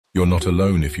You're not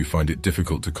alone if you find it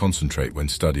difficult to concentrate when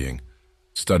studying.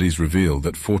 Studies reveal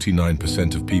that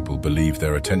 49% of people believe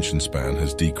their attention span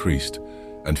has decreased,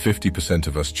 and 50%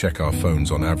 of us check our phones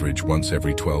on average once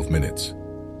every 12 minutes.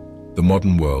 The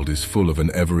modern world is full of an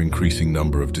ever-increasing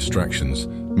number of distractions,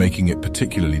 making it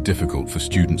particularly difficult for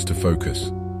students to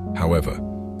focus. However,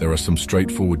 there are some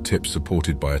straightforward tips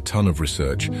supported by a ton of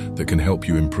research that can help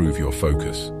you improve your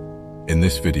focus. In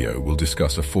this video, we'll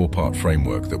discuss a 4-part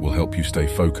framework that will help you stay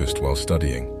focused while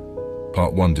studying.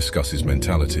 Part 1 discusses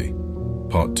mentality.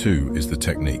 Part 2 is the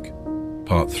technique.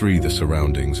 Part 3 the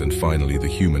surroundings, and finally the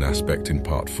human aspect in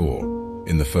Part 4.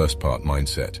 In the first part,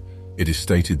 mindset, it is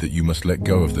stated that you must let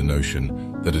go of the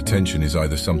notion that attention is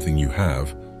either something you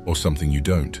have or something you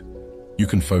don't. You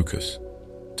can focus.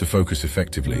 To focus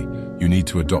effectively, you need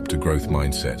to adopt a growth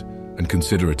mindset and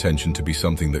consider attention to be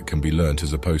something that can be learnt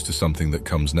as opposed to something that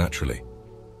comes naturally.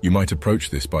 You might approach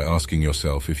this by asking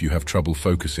yourself if you have trouble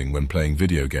focusing when playing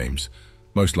video games.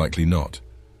 Most likely not.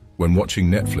 When watching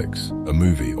Netflix, a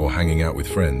movie, or hanging out with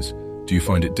friends, do you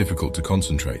find it difficult to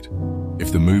concentrate?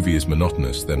 If the movie is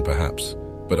monotonous, then perhaps,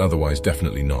 but otherwise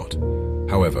definitely not.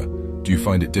 However, do you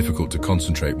find it difficult to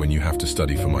concentrate when you have to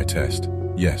study for my test?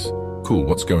 Yes. Cool,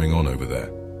 what's going on over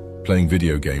there? Playing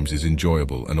video games is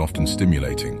enjoyable and often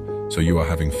stimulating, so you are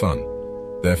having fun.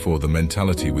 Therefore, the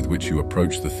mentality with which you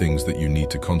approach the things that you need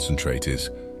to concentrate is,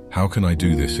 how can I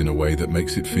do this in a way that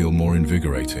makes it feel more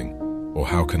invigorating? Or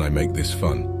how can I make this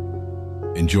fun?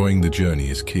 Enjoying the journey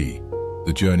is key.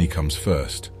 The journey comes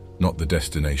first, not the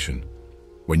destination.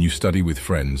 When you study with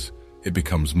friends, it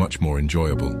becomes much more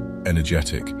enjoyable,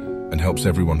 energetic, and helps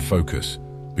everyone focus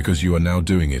because you are now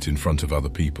doing it in front of other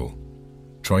people.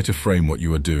 Try to frame what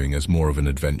you are doing as more of an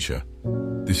adventure.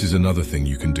 This is another thing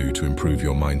you can do to improve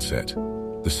your mindset.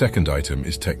 The second item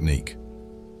is technique.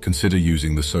 Consider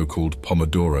using the so-called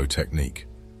pomodoro technique.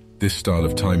 This style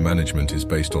of time management is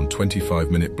based on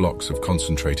 25-minute blocks of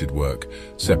concentrated work,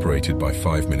 separated by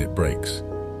 5-minute breaks.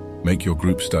 Make your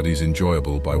group studies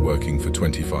enjoyable by working for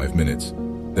 25 minutes,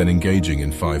 then engaging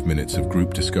in 5 minutes of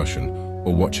group discussion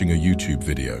or watching a YouTube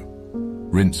video.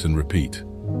 Rinse and repeat.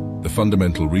 The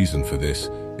fundamental reason for this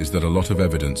is that a lot of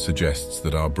evidence suggests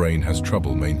that our brain has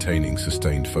trouble maintaining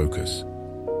sustained focus.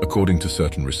 According to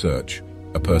certain research,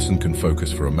 a person can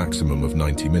focus for a maximum of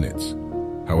 90 minutes.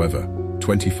 However,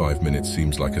 25 minutes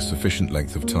seems like a sufficient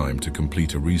length of time to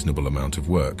complete a reasonable amount of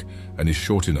work and is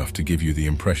short enough to give you the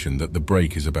impression that the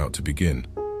break is about to begin.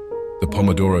 The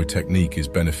Pomodoro technique is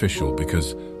beneficial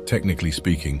because, technically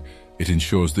speaking, it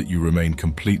ensures that you remain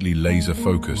completely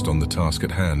laser-focused on the task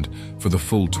at hand for the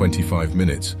full 25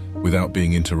 minutes without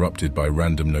being interrupted by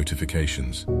random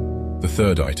notifications. The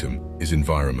third item is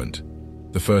environment.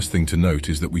 The first thing to note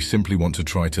is that we simply want to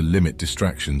try to limit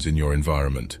distractions in your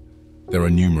environment. There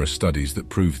are numerous studies that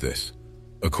prove this.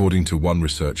 According to one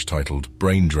research titled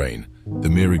Brain Drain, the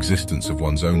mere existence of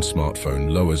one's own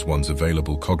smartphone lowers one's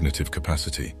available cognitive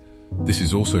capacity. This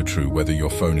is also true whether your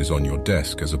phone is on your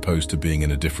desk as opposed to being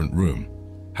in a different room.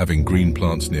 Having green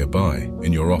plants nearby,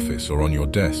 in your office or on your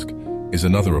desk, is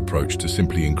another approach to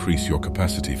simply increase your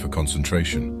capacity for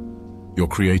concentration. Your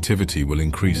creativity will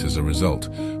increase as a result,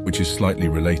 which is slightly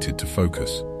related to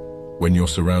focus. When your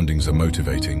surroundings are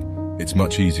motivating, it's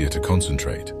much easier to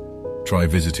concentrate. Try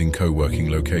visiting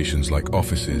co-working locations like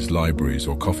offices, libraries,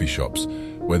 or coffee shops,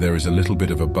 where there is a little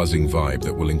bit of a buzzing vibe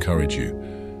that will encourage you.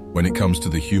 When it comes to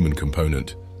the human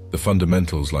component, the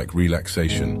fundamentals like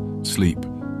relaxation, sleep,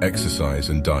 exercise,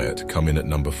 and diet come in at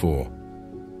number 4.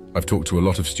 I've talked to a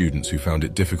lot of students who found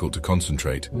it difficult to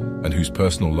concentrate and whose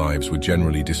personal lives were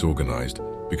generally disorganized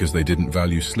because they didn't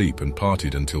value sleep and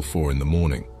partied until 4 in the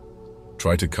morning.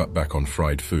 Try to cut back on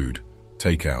fried food,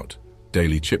 takeout,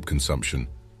 daily chip consumption,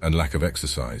 and lack of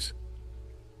exercise.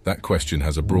 That question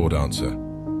has a broad answer.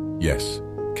 Yes,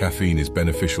 caffeine is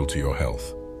beneficial to your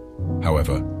health.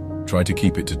 However, try to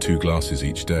keep it to 2 glasses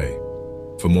each day.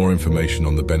 For more information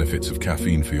on the benefits of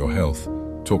caffeine for your health,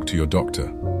 talk to your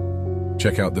doctor.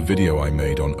 Check out the video I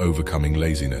made on overcoming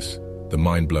laziness, the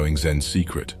mind-blowing Zen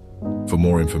secret, for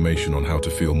more information on how to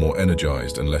feel more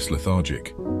energized and less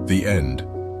lethargic. The end.